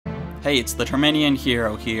Hey, it's the Terminian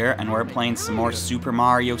Hero here, and we're playing some more Super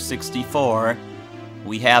Mario 64.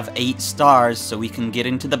 We have 8 stars, so we can get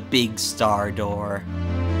into the big star door.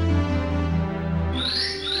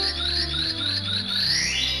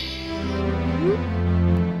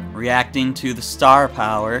 Reacting to the star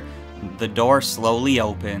power, the door slowly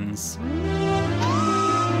opens.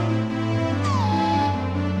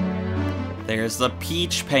 There's the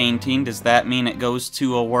Peach painting. Does that mean it goes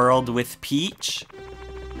to a world with Peach?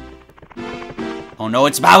 Oh no,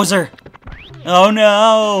 it's Bowser! Oh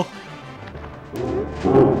no!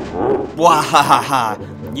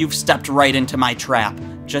 Wahahaha! You've stepped right into my trap,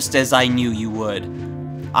 just as I knew you would.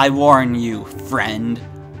 I warn you, friend.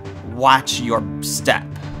 Watch your step.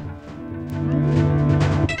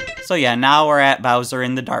 So yeah, now we're at Bowser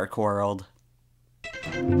in the Dark World.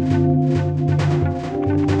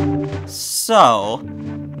 So,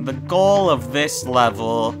 the goal of this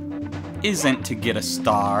level isn't to get a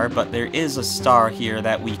star, but there is a star here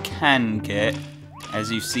that we can get.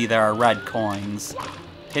 As you see, there are red coins.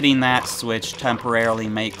 Hitting that switch temporarily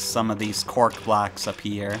makes some of these cork blocks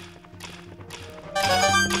appear.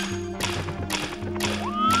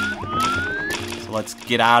 So let's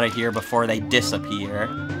get out of here before they disappear.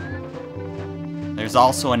 There's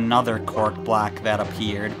also another cork block that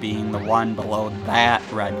appeared, being the one below that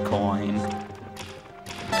red coin.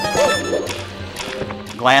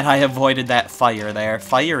 Glad I avoided that fire there.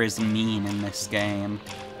 Fire is mean in this game.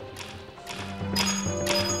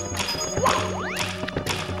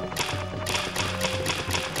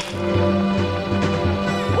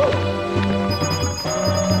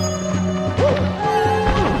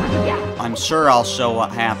 I'm sure I'll show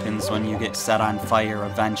what happens when you get set on fire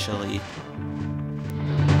eventually.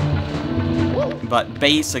 But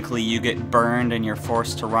basically, you get burned and you're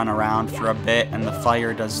forced to run around for a bit, and the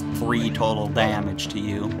fire does 3 total damage to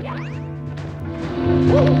you.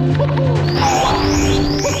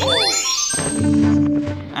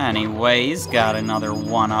 Anyways, got another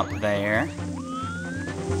one up there.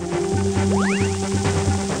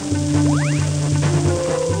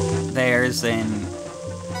 There's an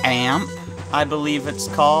amp, I believe it's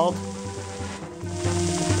called.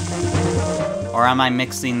 Or am I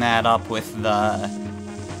mixing that up with the...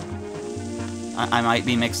 I might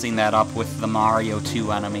be mixing that up with the Mario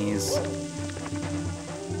 2 enemies.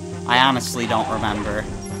 I honestly don't remember.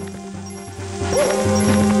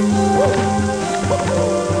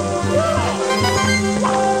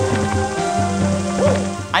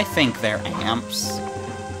 I think they're amps.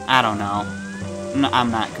 I don't know. No, I'm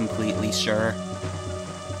not completely sure.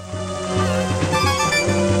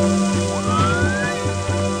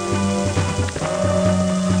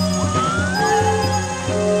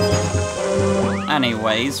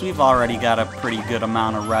 Anyways, we've already got a pretty good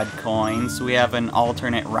amount of red coins. We have an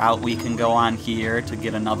alternate route we can go on here to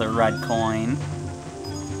get another red coin.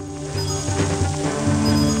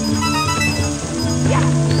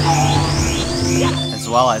 As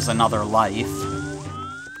well as another life.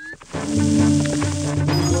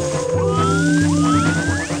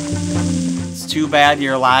 It's too bad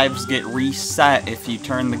your lives get reset if you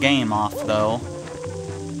turn the game off, though.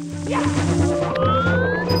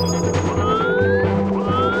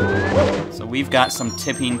 We've got some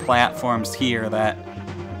tipping platforms here that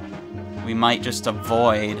we might just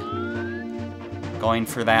avoid going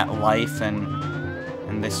for that life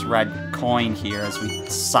and this red coin here as we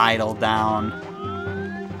sidle down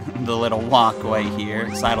the little walkway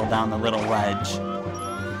here, sidle down the little ledge.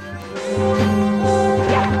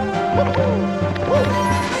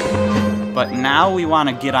 But now we want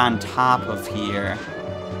to get on top of here.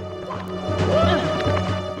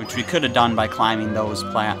 Which we could have done by climbing those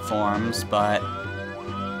platforms, but...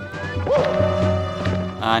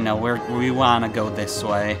 no, we want to go this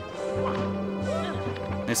way.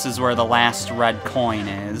 This is where the last red coin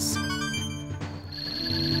is.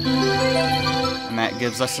 And that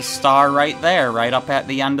gives us a star right there, right up at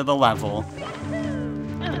the end of the level.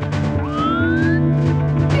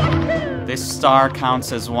 This star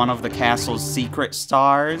counts as one of the castle's secret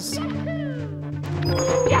stars.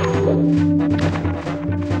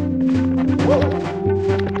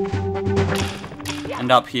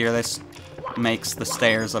 And up here, this makes the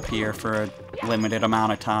stairs appear for a limited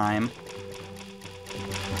amount of time.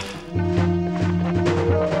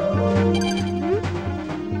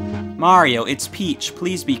 Mario, it's Peach.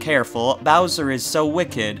 Please be careful. Bowser is so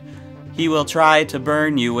wicked. He will try to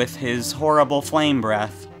burn you with his horrible flame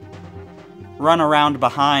breath. Run around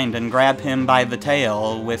behind and grab him by the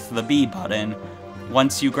tail with the B button.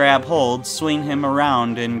 Once you grab hold, swing him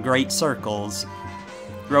around in great circles.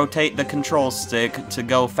 Rotate the control stick to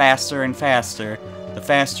go faster and faster. The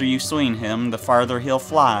faster you swing him, the farther he'll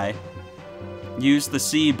fly. Use the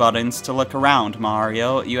C buttons to look around,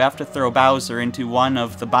 Mario. You have to throw Bowser into one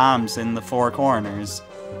of the bombs in the 4 corners.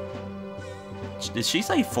 Did she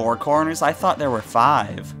say 4 corners? I thought there were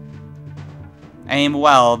 5. Aim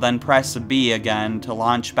well, then press B again to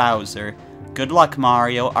launch Bowser. Good luck,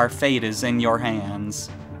 Mario. Our fate is in your hands.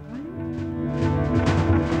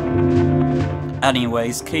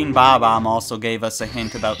 Anyways, King Bob-omb also gave us a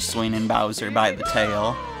hint about swinging Bowser by the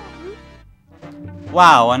tail.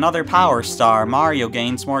 Wow, another power star. Mario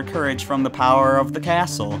gains more courage from the power of the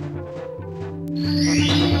castle.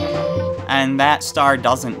 And that star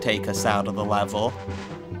doesn't take us out of the level.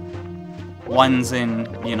 Ones in,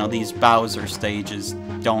 you know, these Bowser stages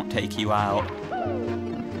don't take you out.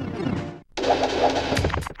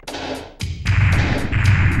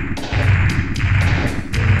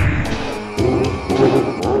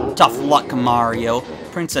 Tough luck, Mario.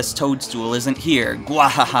 Princess Toadstool isn't here.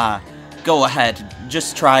 Gwahaha. Go ahead,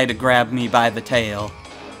 just try to grab me by the tail.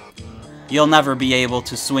 You'll never be able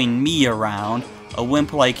to swing me around. A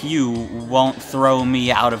wimp like you won't throw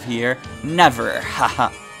me out of here. Never,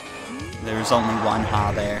 haha. There's only one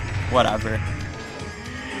ha there. Whatever.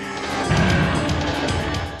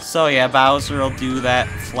 So yeah, Bowser will do that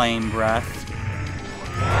flame breath.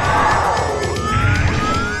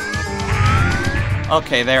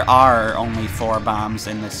 Okay, there are only 4 bombs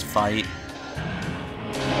in this fight.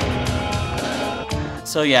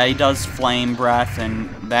 So yeah, he does flame breath, and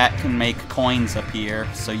that can make coins appear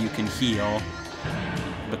so you can heal.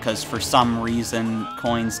 Because for some reason,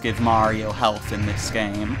 coins give Mario health in this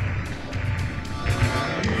game.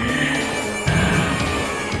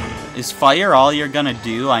 Is fire all you're gonna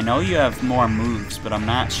do? I know you have more moves, but I'm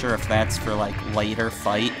not sure if that's for, like, later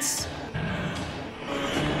fights.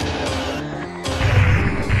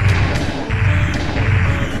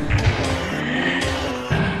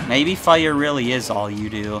 Maybe fire really is all you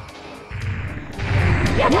do.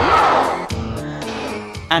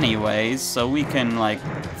 Anyways, so we can, like,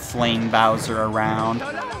 flame Bowser around,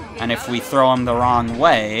 and if we throw him the wrong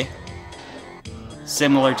way,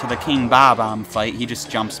 similar to the King Bob-omb fight, he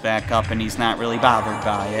just jumps back up and he's not really bothered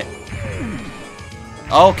by it.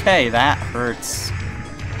 Okay, that hurts.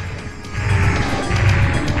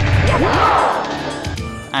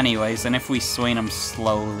 Anyways, and if we swing him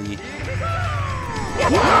slowly,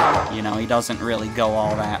 you know, he doesn't really go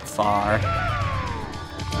all that far.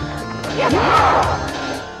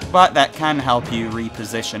 But that can help you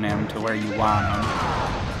reposition him to where you want him.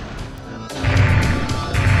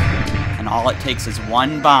 And all it takes is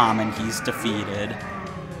one bomb and he's defeated.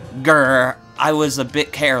 Grr, I was a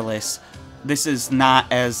bit careless. This is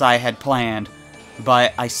not as I had planned,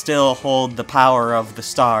 but I still hold the power of the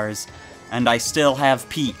stars, and I still have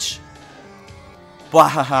Peach.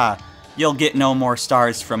 Bwahaha. You'll get no more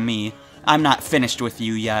stars from me. I'm not finished with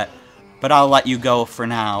you yet, but I'll let you go for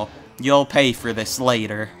now. You'll pay for this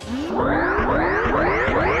later.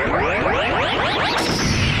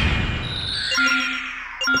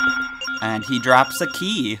 And he drops a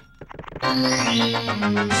key. Here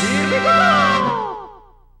we go!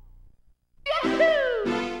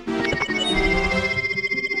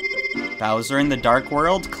 Bowser in the Dark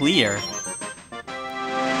World, clear.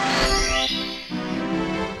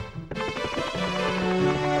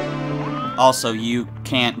 Also, you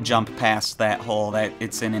can't jump past that hole.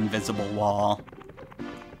 It's an invisible wall.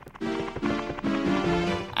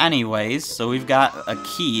 Anyways, so we've got a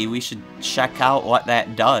key. We should check out what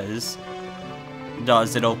that does.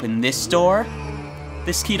 Does it open this door?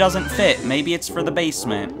 This key doesn't fit. Maybe it's for the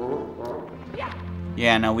basement.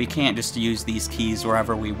 Yeah, no, we can't just use these keys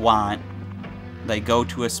wherever we want. They go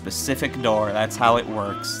to a specific door. That's how it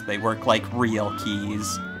works. They work like real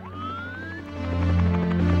keys.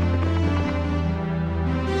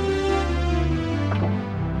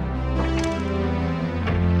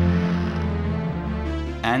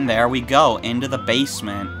 And there we go, into the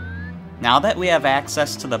basement. Now that we have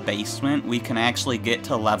access to the basement, we can actually get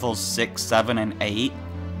to levels 6, 7, and 8.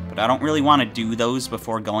 But I don't really want to do those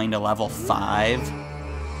before going to level 5.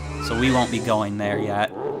 So we won't be going there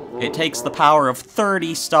yet. It takes the power of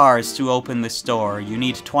 30 stars to open this door. You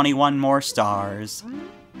need 21 more stars.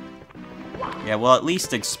 Yeah, we'll at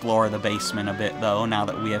least explore the basement a bit, though, now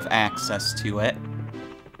that we have access to it.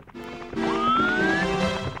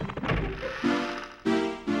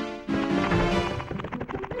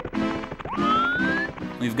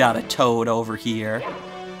 We've got a toad over here.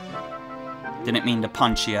 Didn't mean to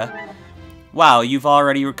punch ya. Wow, you've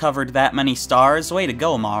already recovered that many stars? Way to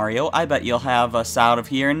go, Mario. I bet you'll have us out of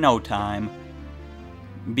here in no time.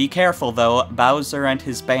 Be careful, though. Bowser and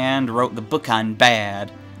his band wrote the book on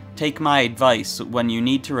bad. Take my advice. When you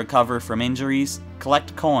need to recover from injuries,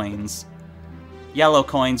 collect coins. Yellow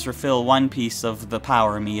coins refill 1 piece of the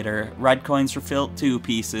power meter, red coins refill 2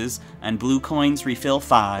 pieces, and blue coins refill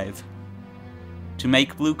 5. To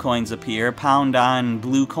make blue coins appear, pound on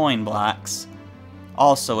blue coin blocks.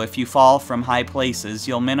 Also, if you fall from high places,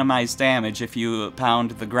 you'll minimize damage if you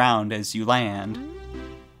pound the ground as you land.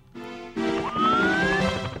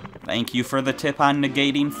 Thank you for the tip on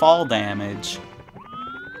negating fall damage.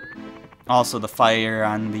 Also, the fire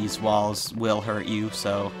on these walls will hurt you,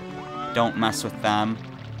 so don't mess with them.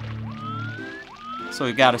 So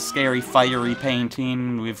we've got a scary fiery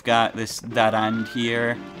painting, we've got this dead end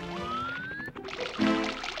here.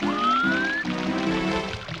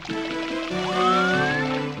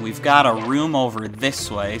 We've got a room over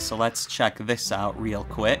this way, so let's check this out real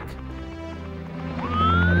quick.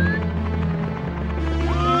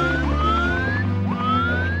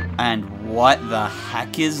 And what the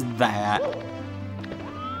heck is that?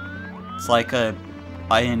 It's like a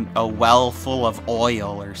well full of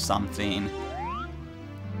oil or something.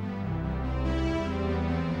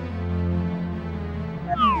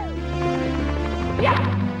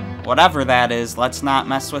 Whatever that is, let's not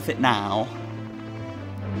mess with it now.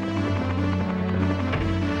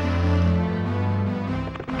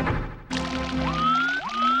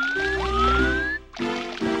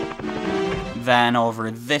 Then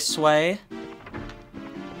over this way,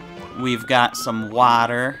 we've got some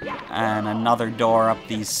water and another door up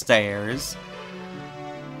these stairs.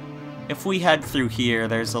 If we head through here,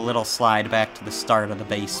 there's a little slide back to the start of the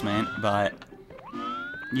basement, but,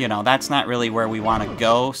 you know, that's not really where we want to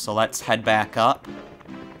go, so let's head back up.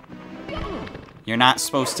 You're not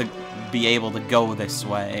supposed to be able to go this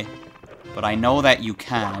way, but I know that you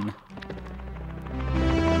can.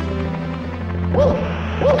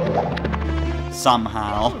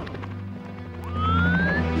 Somehow.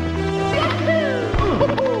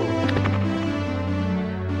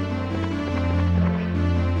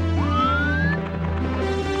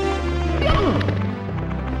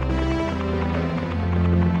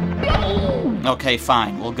 Okay,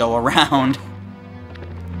 fine, we'll go around.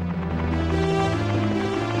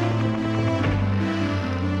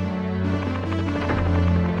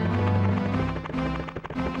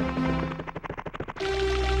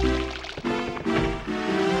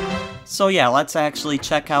 So yeah, let's actually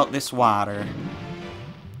check out this water.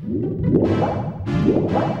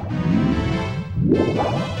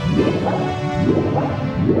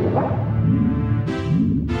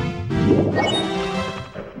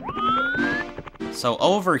 So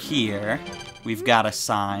over here, we've got a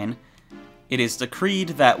sign. It is decreed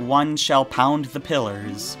that one shall pound the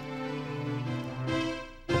pillars.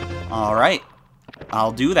 Alright,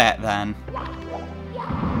 I'll do that then.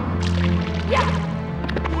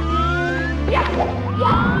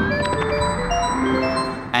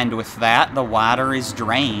 And with that, the water is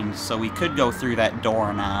drained, so we could go through that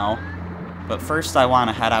door now. But first I want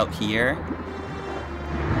to head out here.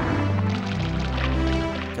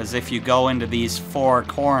 Because if you go into these 4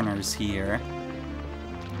 corners here,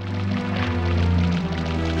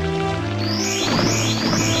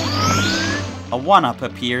 a 1-up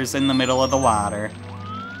appears in the middle of the water.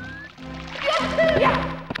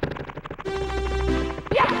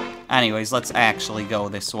 Anyways, let's actually go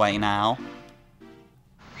this way now.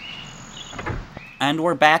 And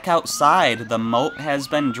we're back outside. The moat has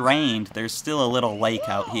been drained. There's still a little lake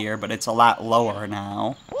out here, but it's a lot lower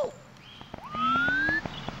now.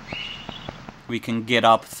 We can get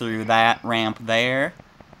up through that ramp there.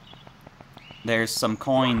 There's some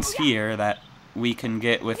coins here that we can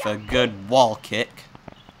get with a good wall kick.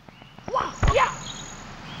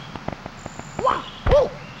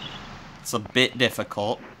 It's a bit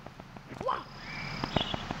difficult.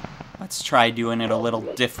 Let's try doing it a little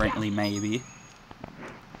differently, maybe.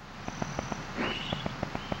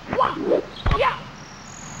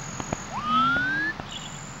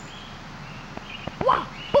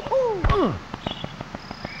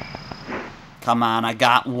 Come on, I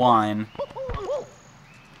got one.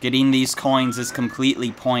 Getting these coins is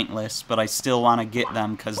completely pointless, but I still want to get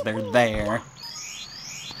them because they're there.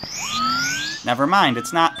 Never mind,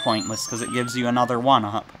 it's not pointless because it gives you another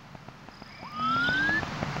 1-up.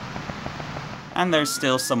 And there's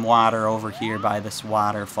still some water over here by this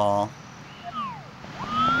waterfall.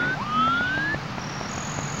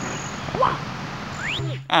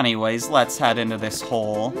 Anyways, let's head into this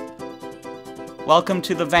hole. Welcome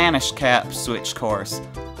to the Vanish cap switch course.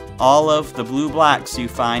 All of the blue blocks you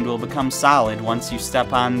find will become solid once you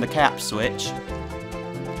step on the cap switch.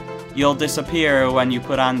 You'll disappear when you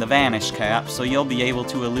put on the Vanish cap, so you'll be able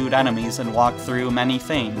to elude enemies and walk through many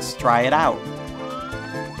things. Try it out.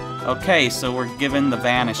 Okay, so we're given the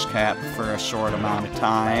Vanish cap for a short amount of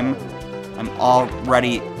time. I'm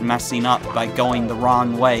already messing up by going the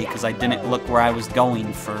wrong way because I didn't look where I was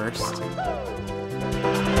going first.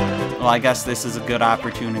 Well, I guess this is a good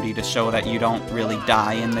opportunity to show that you don't really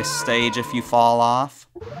die in this stage if you fall off.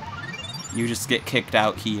 You just get kicked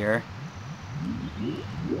out here.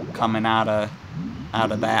 Coming out of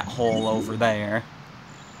that hole over there.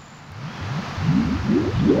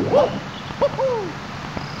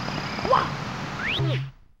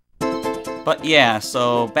 But yeah,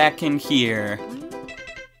 so back in here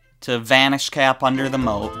to Vanish Cap under the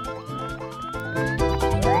moat.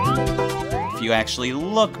 If you actually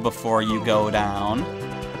look before you go down,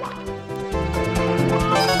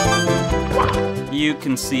 you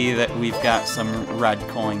can see that we've got some red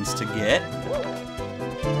coins to get.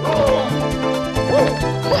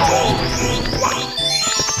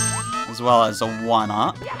 As well as a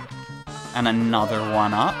 1-up. And another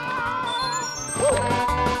 1-up.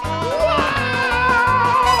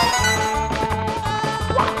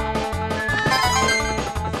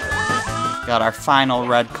 Got our final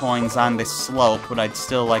red coins on this slope, but I'd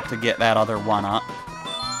still like to get that other 1-up.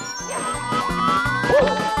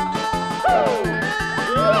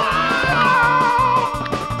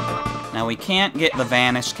 Now we can't get the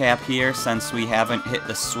Vanish Cap here since we haven't hit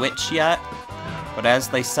the switch yet, but as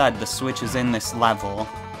they said, the switch is in this level.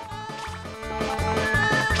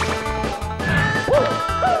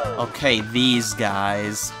 Okay, these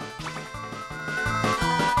guys.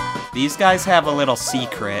 These guys have a little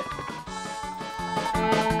secret,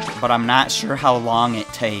 but I'm not sure how long it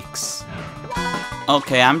takes.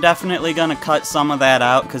 Okay, I'm definitely gonna cut some of that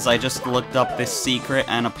out because I just looked up this secret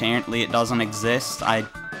and apparently it doesn't exist. I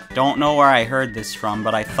don't know where I heard this from,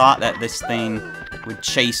 but I thought that this thing would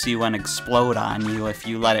chase you and explode on you if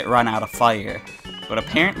you let it run out of fire. But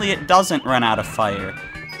apparently it doesn't run out of fire.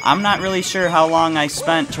 I'm not really sure how long I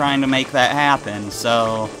spent trying to make that happen,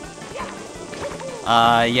 so...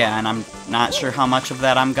 yeah, and I'm not sure how much of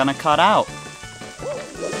that I'm gonna cut out.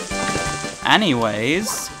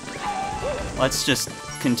 Anyways, let's just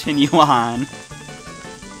continue on.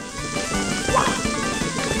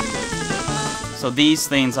 So these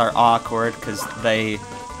things are awkward because they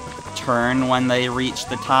turn when they reach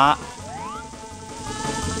the top.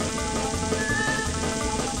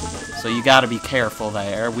 So you gotta be careful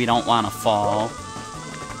there. We don't want to fall.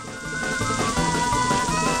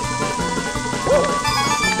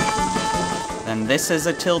 Then this is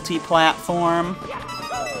a tilty platform.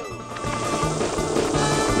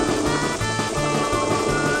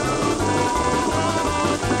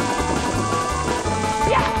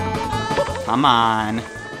 Come on.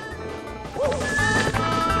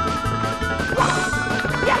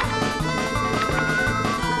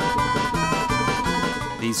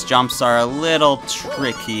 These jumps are a little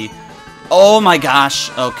tricky. Oh my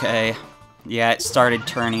gosh, okay. Yeah, it started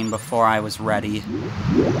turning before I was ready.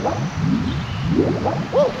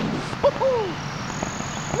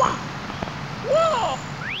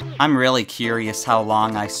 I'm really curious how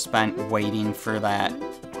long I spent waiting for that,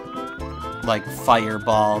 like,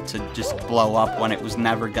 fireball to just blow up when it was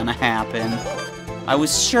never gonna happen. I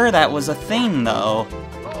was sure that was a thing, though.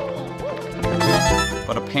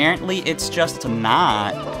 But apparently it's just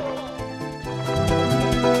not.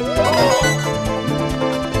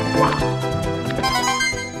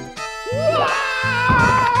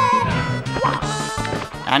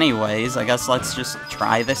 Anyways, I guess let's just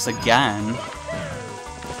try this again.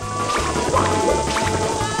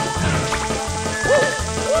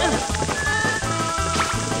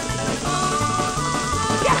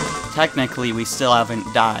 Technically, we still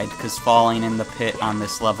haven't died, because falling in the pit on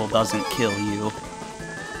this level doesn't kill you.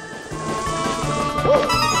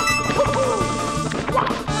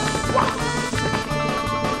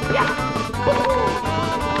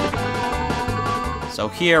 So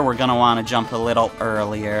here, we're gonna want to jump a little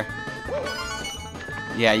earlier.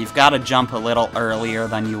 Yeah, you've got to jump a little earlier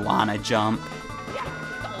than you want to jump.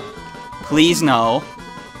 Please no.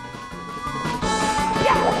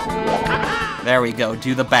 There we go,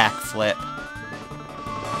 do the backflip.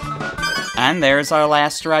 And there's our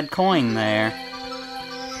last red coin there.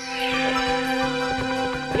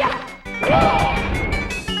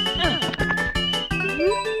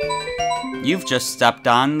 You've just stepped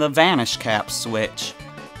on the Vanish Cap switch.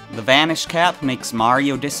 The Vanish Cap makes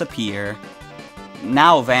Mario disappear.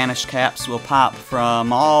 Now Vanish Caps will pop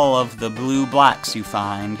from all of the blue blocks you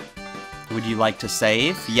find. Would you like to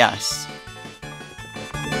save? Yes.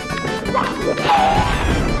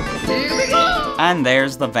 And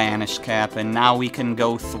there's the Vanish Cap, and now we can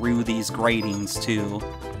go through these gratings too.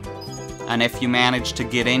 And if you manage to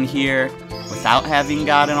get in here without having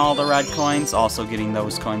gotten all the red coins, also getting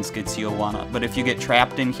those coins gets you a 1-up. But if you get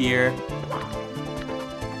trapped in here,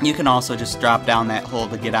 You can also just drop down that hole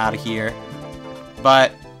to get out of here.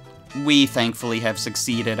 But we thankfully have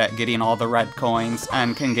succeeded at getting all the red coins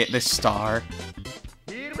and can get this star.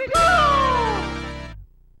 Here we go!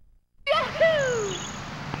 Yahoo!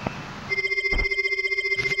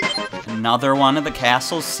 Another one of the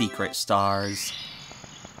castle's secret stars.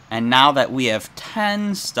 And now that we have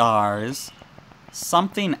 10 stars,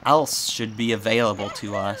 something else should be available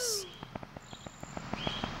to us.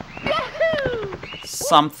 Yahoo!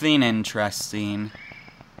 Something interesting.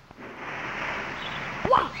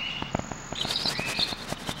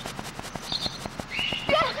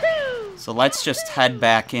 Yahoo! So let's just head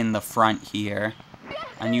back in the front here.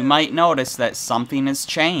 And you might notice that something has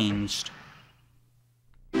changed.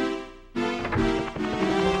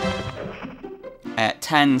 At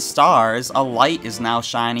 10 stars, a light is now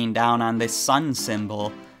shining down on this sun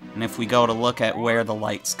symbol. And if we go to look at where the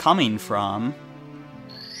light's coming from,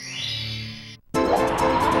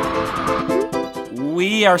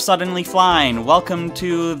 we are suddenly flying. Welcome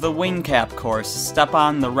to the wing cap course. Step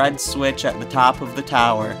on the red switch at the top of the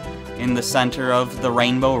tower, in the center of the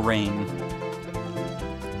rainbow ring.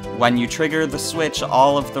 When you trigger the switch,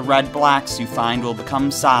 all of the red blocks you find will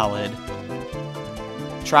become solid.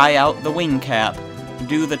 Try out the wing cap.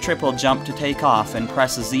 Do the triple jump to take off and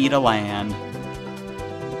press Z to land.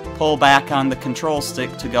 Pull back on the control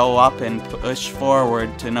stick to go up and push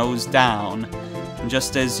forward to nose down,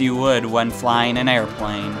 just as you would when flying an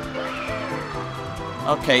airplane.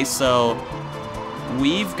 Okay, so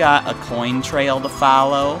we've got a coin trail to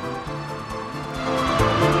follow.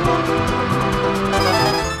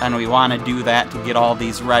 And we want to do that to get all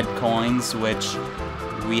these red coins, which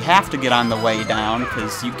we have to get on the way down,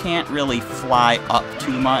 because you can't really fly up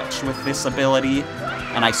too much with this ability,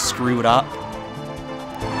 and I screwed up.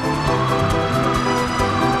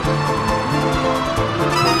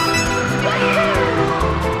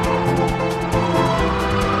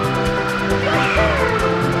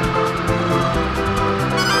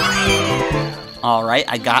 Alright,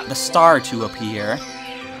 I got the star to appear.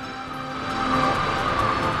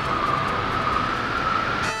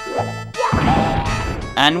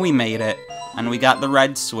 And we made it. And we got the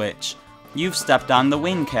red switch. You've stepped on the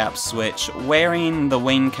wing cap switch. Wearing the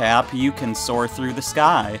wing cap, you can soar through the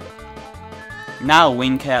sky. Now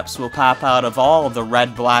wing caps will pop out of all the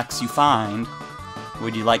red blocks you find.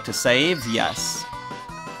 Would you like to save? Yes.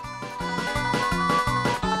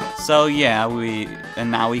 So yeah,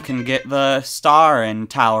 and now we can get the star and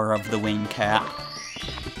tower of the wing cap.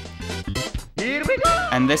 Here we go!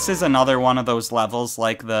 And this is another one of those levels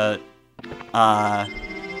like the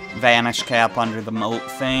Vanish cap under the Moat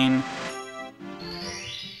thing,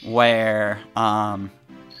 where,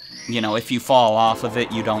 you know, if you fall off of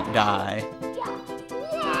it, you don't die.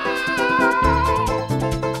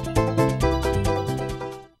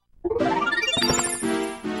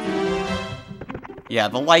 Yeah,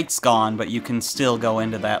 the light's gone, but you can still go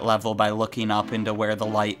into that level by looking up into where the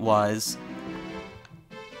light was.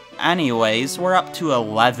 Anyways, we're up to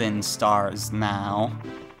 11 stars now,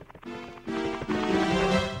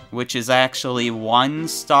 which is actually 1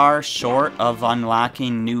 star short of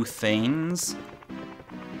unlocking new things.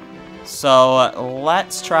 So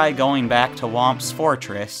let's try going back to Womp's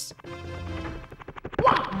Fortress.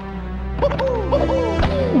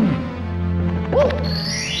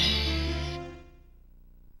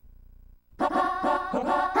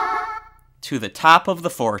 To the top of the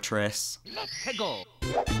fortress. Let's go!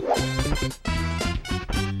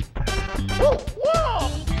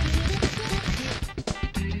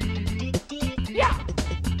 Yeah!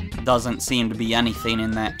 Doesn't seem to be anything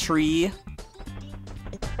in that tree.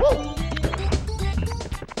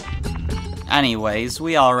 Anyways,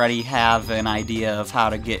 we already have an idea of how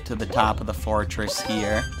to get to the top of the fortress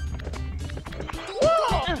here.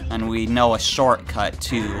 And we know a shortcut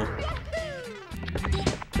too.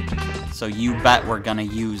 So you bet we're gonna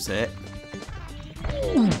use it.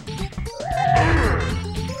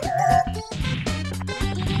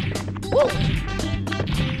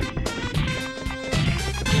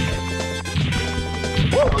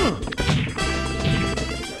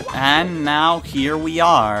 And now here we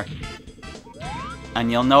are.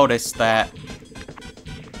 And you'll notice that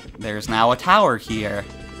there's now a tower here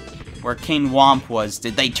where King Womp was.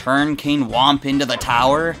 Did they turn King Womp into the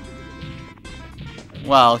tower?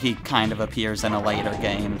 Well, he kind of appears in a later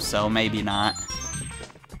game, so maybe not.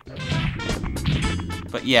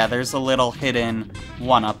 But yeah, there's a little hidden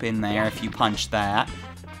one-up in there if you punch that.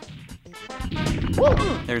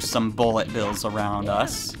 There's some bullet bills around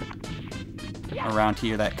us. Around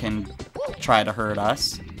here that can try to hurt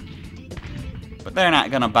us. But they're not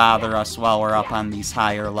gonna bother us while we're up on these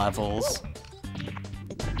higher levels.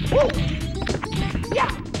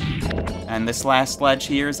 And this last ledge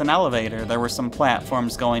here is an elevator. There were some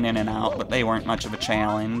platforms going in and out, but they weren't much of a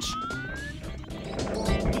challenge.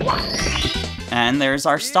 And there's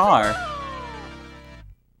our star.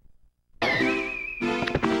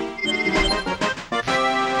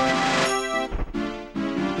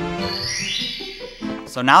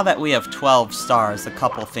 So now that we have 12 stars, a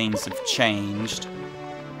couple things have changed.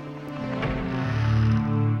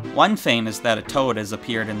 One thing is that a toad has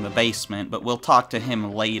appeared in the basement, but we'll talk to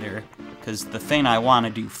him later, because the thing I want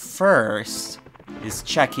to do first is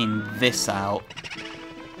checking this out.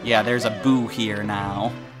 Yeah, there's a boo here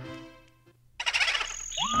now.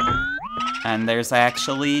 And there's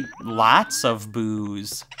actually lots of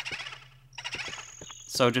boos.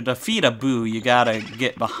 So to defeat a boo, you gotta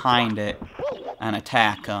get behind it and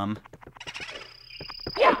attack them.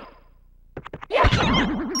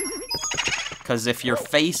 Because if you're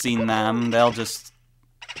facing them, they'll just,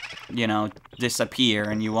 you know, disappear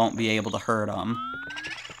and you won't be able to hurt them.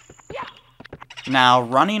 Now,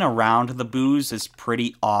 running around the boos is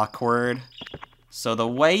pretty awkward. So the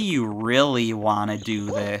way you really want to do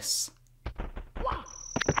this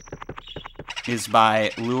is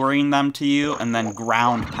by luring them to you and then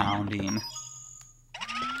ground pounding.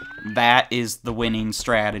 That is the winning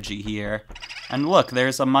strategy here. And look,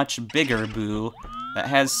 there's a much bigger boo that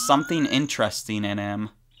has something interesting in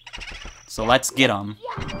him. So let's get him.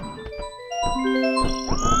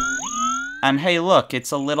 And hey, look,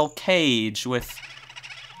 it's a little cage with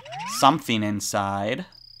something inside.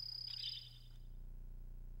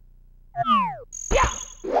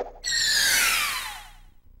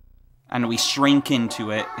 And we shrink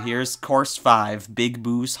into it. Here's course 5, Big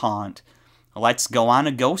Boo's Haunt. Let's go on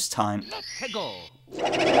a ghost hunt. Let's go.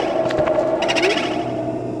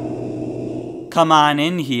 Come on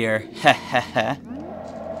in here. Heh.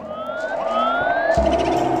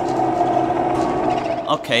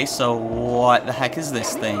 Okay, so what the heck is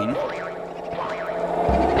this thing?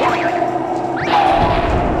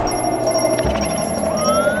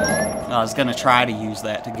 I was gonna try to use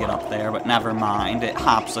that to get up there, but never mind. It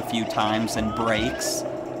hops a few times and breaks,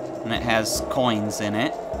 and it has coins in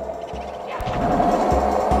it.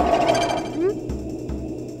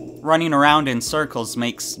 Running around in circles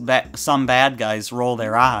makes some bad guys roll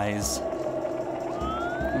their eyes.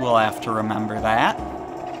 We'll have to remember that.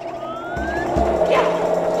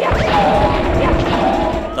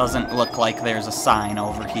 Doesn't look like there's a sign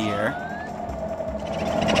over here.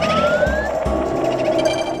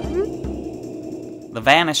 The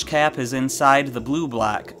Vanish cap is inside the blue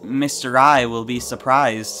block. Mr. I will be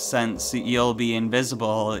surprised since you'll be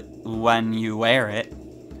invisible when you wear it.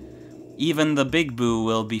 Even the Big Boo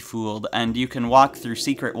will be fooled, and you can walk through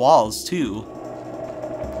secret walls too.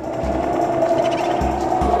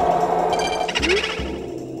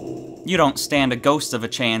 You don't stand a ghost of a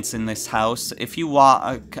chance in this house. If you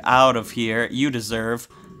walk out of here, you deserve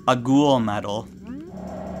a ghoul medal.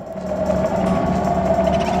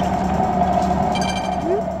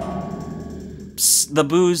 Psst, the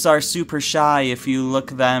boos are super shy if you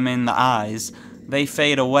look them in the eyes. They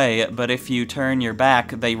fade away, but if you turn your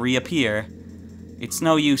back, they reappear. It's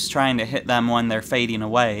no use trying to hit them when they're fading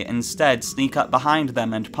away. Instead, sneak up behind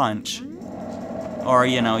them and punch. Or,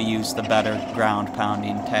 you know, use the better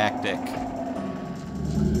ground-pounding tactic.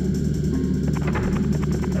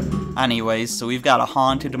 Anyways, so we've got a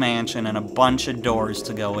haunted mansion and a bunch of doors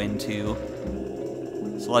to go into.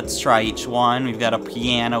 So let's try each one. We've got a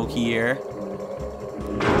piano here.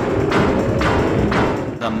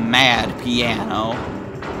 The mad piano.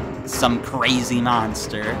 Some crazy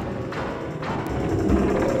monster.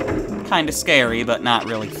 Kinda scary, but not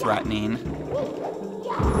really threatening.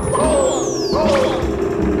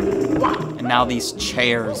 And now these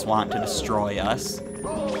chairs want to destroy us.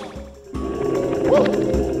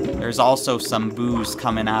 There's also some boos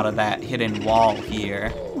coming out of that hidden wall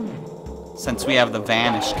here. Since we have the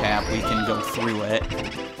Vanish cap, we can go through it.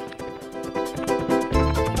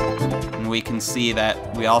 And we can see that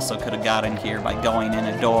we also could have got in here by going in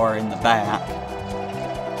a door in the back.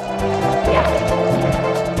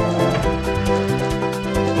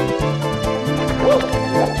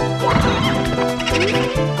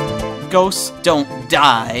 Ghosts don't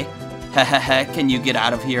die. Hehehe, can you get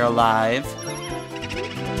out of here alive?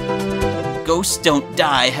 Ghosts don't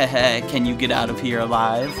die. Hehe, can you get out of here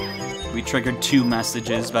alive? We triggered 2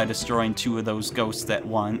 messages by destroying 2 of those ghosts at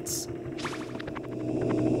once.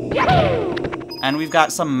 And we've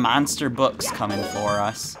got some monster books coming for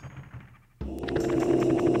us.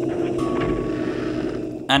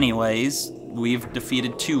 Anyways, we've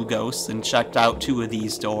defeated 2 ghosts and checked out 2 of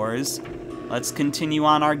these doors. Let's continue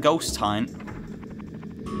on our ghost hunt.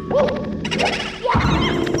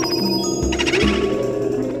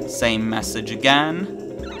 Same message again.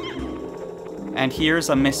 And here's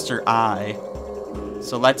a Mr. I.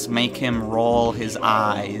 So let's make him roll his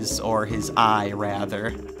eyes, or his eye, rather.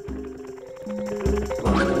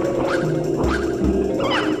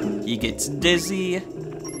 He gets dizzy,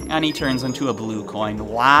 and he turns into a blue coin.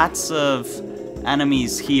 Lots of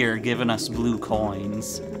enemies here giving us blue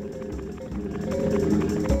coins.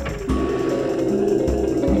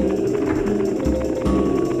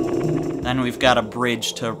 Then we've got a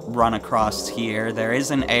bridge to run across here. There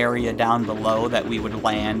is an area down below that we would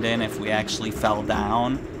land in if we actually fell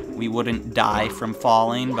down. We wouldn't die from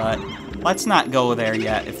falling, but let's not go there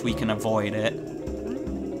yet if we can avoid it.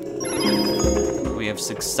 We have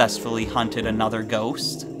successfully hunted another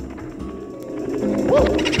ghost.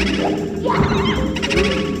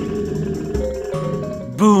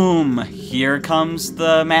 Boom! Here comes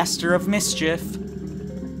the Master of Mischief.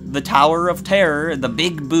 The Tower of Terror, the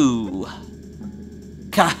Big Boo.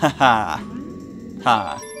 Ha ha ha.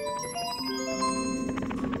 Ha.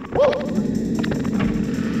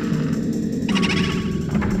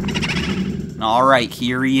 Alright,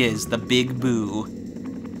 here he is, the Big Boo.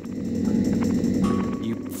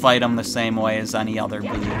 You fight him the same way as any other Boo.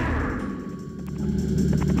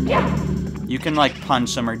 You can, like,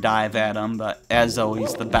 punch him or dive at him, but as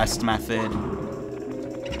always, the best method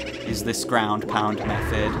is this ground pound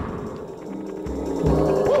method.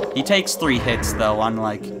 He takes 3 hits, though,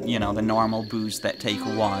 unlike, you know, the normal Boos that take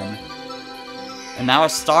 1. And now a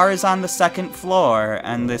star is on the 2nd floor,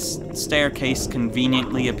 and this staircase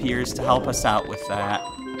conveniently appears to help us out with that.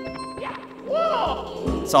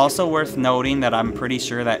 It's also worth noting that I'm pretty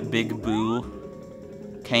sure that Big Boo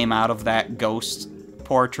came out of that ghost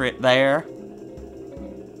portrait there.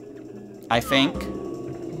 I think.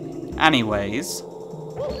 Anyways,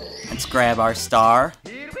 let's grab our star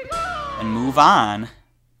and move on.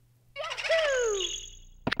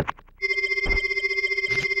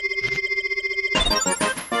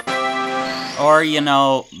 Or, you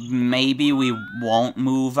know, maybe we won't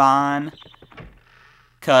move on,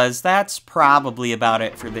 because that's probably about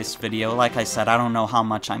it for this video. Like I said, I don't know how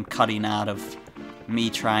much I'm cutting out of me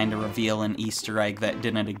trying to reveal an Easter egg that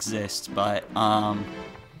didn't exist, but,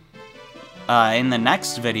 in the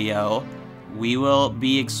next video, we will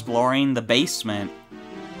be exploring the basement.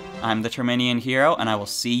 I'm the Terminian Hero, and I will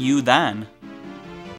see you then.